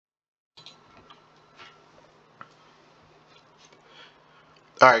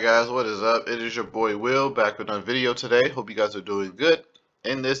Alright guys, what is up? It is your boy Will back with another video today. Hope you guys are doing good.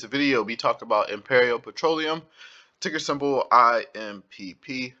 In this video, we talk about Imperial Petroleum, ticker symbol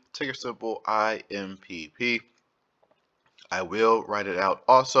IMPP, ticker symbol IMPP. I will write it out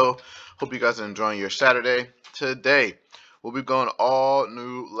also. Hope you guys are enjoying your Saturday. Today, we'll be going all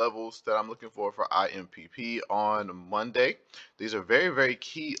new levels that I'm looking for IMPP on Monday. These are very, very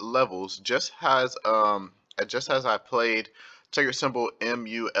key levels. Just as I played ticker symbol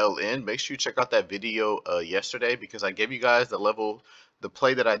MULN. Make sure you check out that video yesterday because I gave you guys the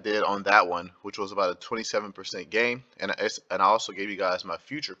play that I did on that one, which was about a 27% gain, and I also gave you guys my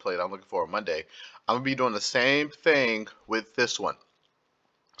future play that I'm looking for on Monday. I'm gonna be doing the same thing with this one.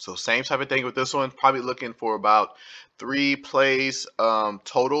 So same type of thing with this one. Probably looking for about 3 plays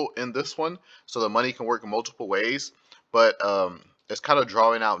total in this one, so the money can work in multiple ways. But it's kind of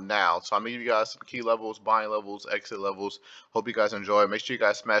drawing out now. So I'm gonna give you guys some key levels, buying levels, exit levels. Hope you guys enjoy. Make sure you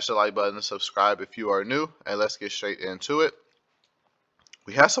guys smash the like button and subscribe if you are new. And let's get straight into it.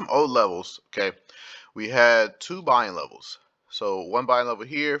 We have some old levels. Okay, we had 2 buying levels. So one buying level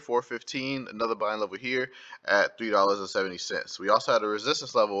here, 4.15. Another buying level here at $3.70. We also had a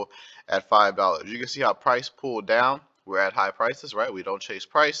resistance level at $5. You can see how price pulled down. We're at high prices, right? We don't chase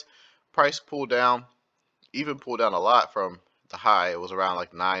price. Price pulled down, even pulled down a lot from the high. It was around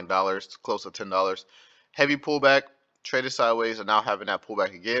like $9, close to $10. Heavy pullback, traded sideways, and now having that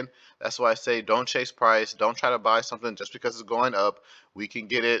pullback again. That's why I say don't chase price. Don't try to buy something just because it's going up. We can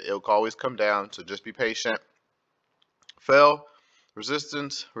get it. It'll always come down, so just be patient. Fell,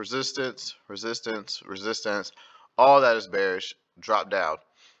 resistance, resistance, resistance, resistance. All that is bearish. Drop down.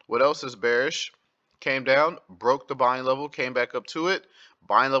 What else is bearish? Came down, broke the buying level, came back up to it.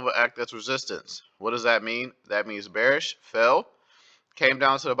 Buying level act as resistance. What does that mean? That means bearish, fell, came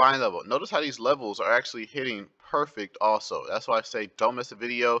down to the buying level. Notice how these levels are actually hitting perfect also. That's why I say don't miss a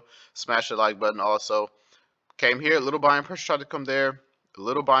video. Smash the like button also. Came here, little buying pressure tried to come there. A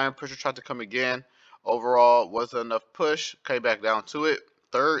little buying pressure tried to come again. Overall, wasn't enough push. Came back down to it.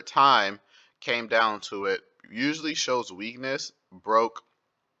 Third time, came down to it. Usually shows weakness, broke.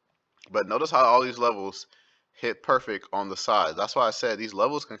 But notice how all these levels hit perfect on the sides. That's why I said these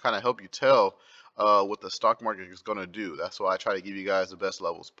levels can kind of help you tell what the stock market is going to do. That's why I try to give you guys the best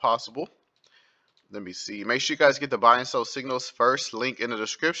levels possible. Let me see. Make sure you guys get the buy and sell signals first. Link in the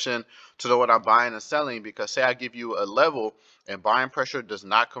description to know what I'm buying and selling. Because say I give you a level and buying pressure does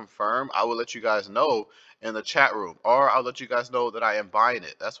not confirm, I will let you guys know in the chat room, or I'll let you guys know that I am buying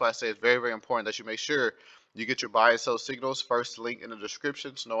it. That's why I say it's very, very important that you make sure you get your buy and sell signals first. Link in the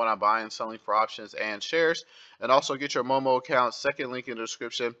description to know what I'm buying and selling for options and shares, and also get your MOOMOO account. Second link in the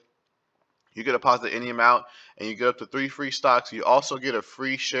description. You get a deposit any amount, and you get up to 3 free stocks. You also get a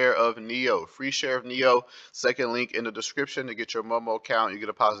free share of NEO. Free share of NEO. Second link in the description to get your MOOMOO account. You get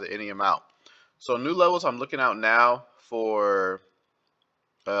a deposit any amount. So new levels I'm looking out now for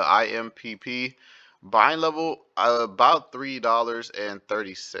IMPP. Buying level about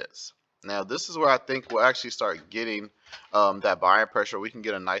 $3.30. Now this is where I think we'll actually start getting that buying pressure. We can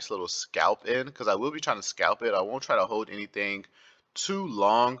get a nice little scalp in, because I will be trying to scalp it. I won't try to hold anything too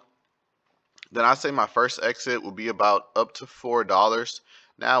long. Then I say my first exit will be about up to $4.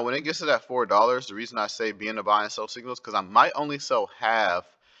 Now, when it gets to that $4, the reason I say be in the buy and sell signals, because I might only sell half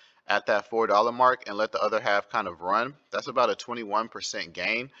at that $4 mark and let the other half kind of run. That's about a 21%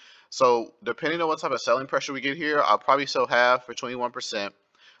 gain. So depending on what type of selling pressure we get here, I'll probably sell half for 21%,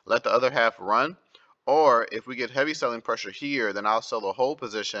 let the other half run. Or if we get heavy selling pressure here, then I'll sell the whole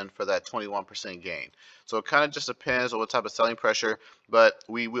position for that 21% gain. So it kind of just depends on what type of selling pressure, but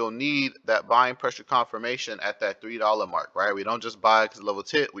we will need that buying pressure confirmation at that $3 mark, right? We don't just buy because the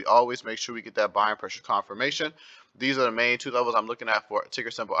level's hit. We always make sure we get that buying pressure confirmation. These are the main 2 levels I'm looking at for ticker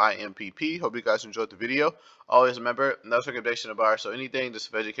symbol IMPP. Hope you guys enjoyed the video. Always remember, no recommendation to buy, so anything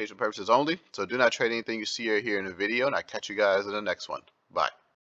just for educational purposes only. So do not trade anything you see or hear in the video, and I'll catch you guys in the next one. Bye.